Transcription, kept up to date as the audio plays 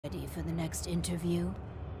ready for the next interview?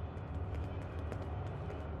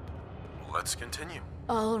 Let's continue.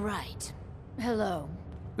 All right. Hello.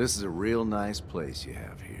 This is a real nice place you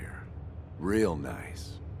have here. Real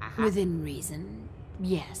nice. Within reason,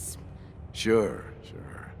 yes. Sure.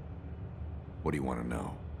 What do you want to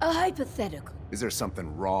know? A hypothetical. Is there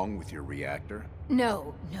something wrong with your reactor?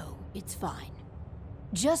 No, it's fine.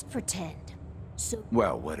 Just pretend. So,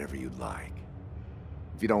 Well, whatever you'd like.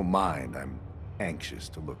 If you don't mind, I'm anxious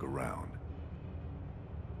to look around.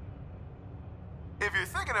 If you're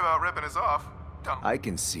thinking about ripping us off, don't. I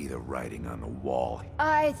can see the writing on the wall.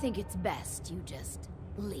 I think it's best you just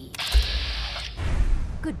leave.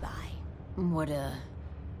 Goodbye. What a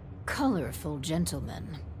colorful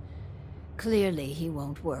gentleman. Clearly he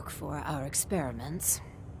won't work for our experiments.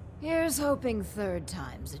 Here's hoping third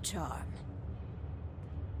time's a charm.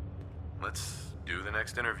 Let's do the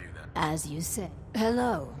next interview then. As you said.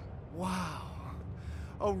 Hello. Wow.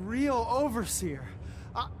 A real overseer.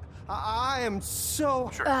 I am so...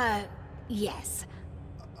 Sure. Yes.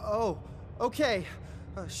 Oh, okay.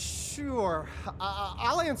 Sure.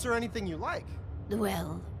 I'll answer anything you like.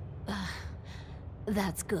 Well,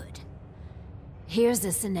 that's good. Here's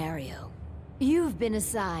a scenario. You've been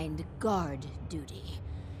assigned guard duty.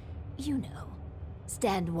 You know,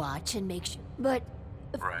 stand watch and make sure. But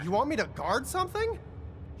Right. You want me to guard something?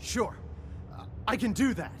 Sure. I can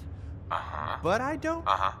do that. Uh-huh. But I don't...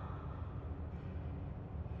 Uh-huh.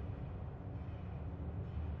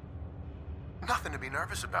 Nothing to be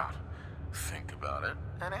nervous about. Think about it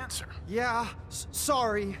and answer. Yeah,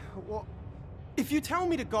 sorry. Well, if you tell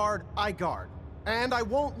me to guard, I guard. And I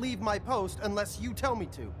won't leave my post unless you tell me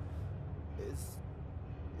to.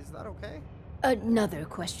 Is that okay? another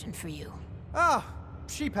question for you. Ah,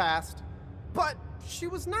 she passed. But she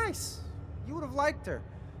was nice. You would have liked her.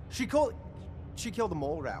 She killed a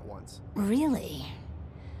mole rat once. Really?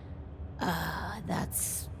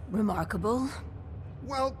 That's remarkable.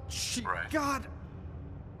 Well, she Right. got...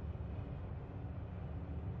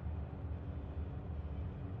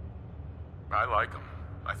 I like him.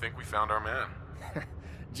 I think we found our man.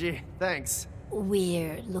 Gee, thanks.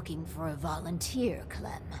 We're looking for a volunteer,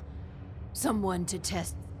 Clem. Someone to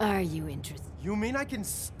test. Are you interested? You mean I can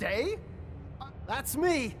stay? That's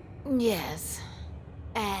me. Yes.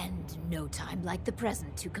 And no time like the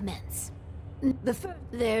present to commence.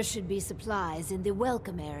 There should be supplies in the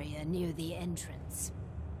welcome area near the entrance.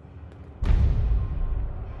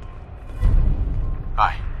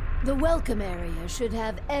 Hi. The welcome area should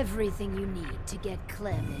have everything you need to get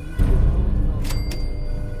Clem in.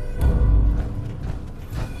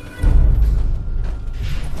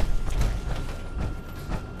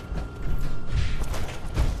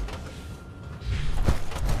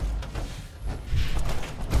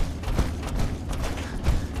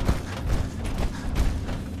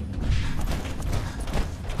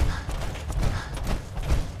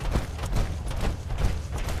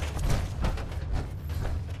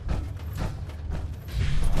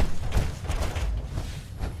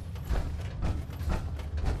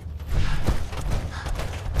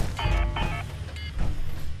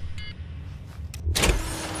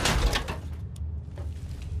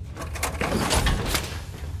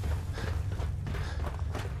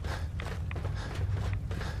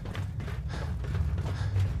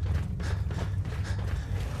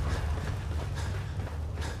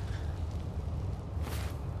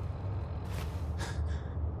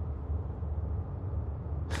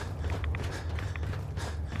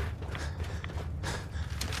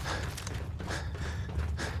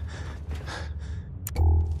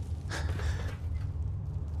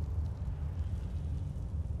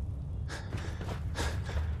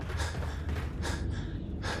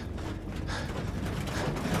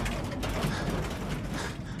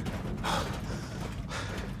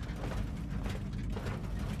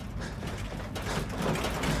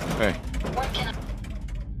 Hey. What can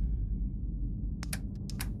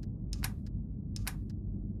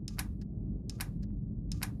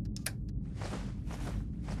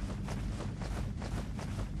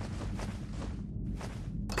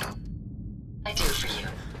I... I do for you?